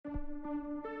I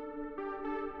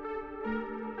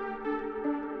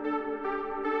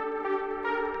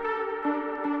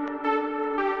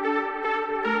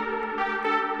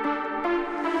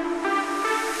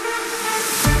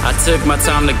took my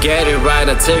time to get it right,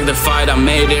 I took the fight, I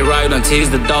made it right. Don't tease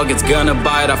the dog, it's gonna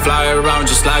bite. I fly around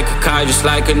just like a kite, just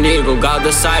like an eagle. Got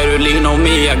the sight, lean on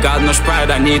me, I got no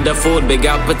sprite. I need the food, big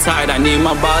appetite, I need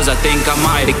my buzz, I think I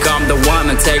might become the one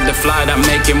and take the flight. I'm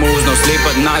making moves, no sleep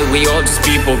at night, we all just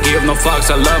people, give no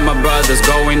fucks. I love my brothers,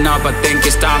 growing up, I think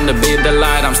it's time to be the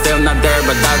light. I'm still not there,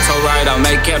 but that's alright, I'll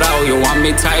make it out. You want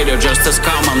me tighter, just as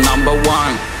calm, I'm number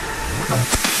one.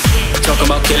 Talk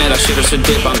about killing, that shit is so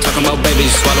deep. I'm talking about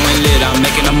babies swallowing lid. I'm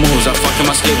making the moves, I'm fucking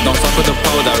my sleep. Don't fuck with the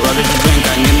pole, I'd rather just drink.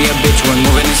 I need me a bitch, we're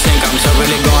moving in sync. I'm so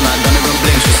really gone, I don't even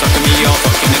blink. She's sucking me off,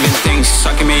 I can't even think. She's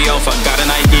sucking me off, I got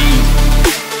an ID.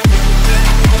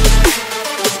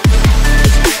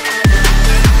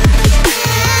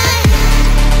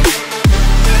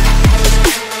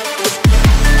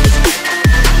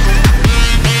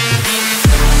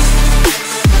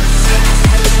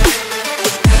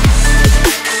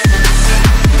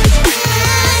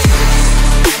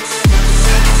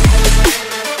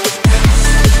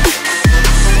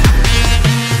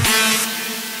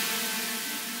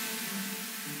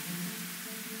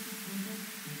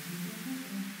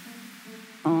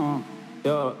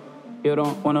 Yeah, you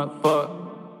don't wanna fuck,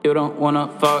 you don't wanna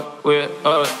fuck with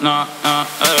us, nah,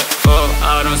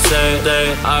 I don't say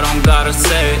that, I don't gotta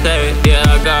say that, yeah,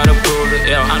 I gotta prove it,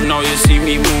 yeah. I know you see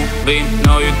me moving,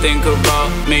 know you think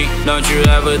about me, don't you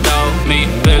ever doubt me,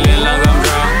 feeling like I'm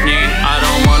drowning, I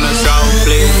don't wanna drown,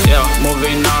 please, yeah.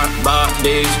 Moving our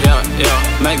bodies, yeah,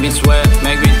 make me sweat,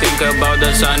 make me think about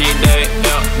the sunny day,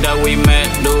 yeah, that we met,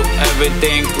 do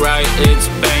everything right, it's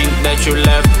pain that you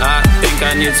left, I think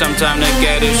I need some time to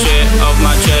get this shit off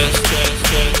my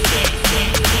chest.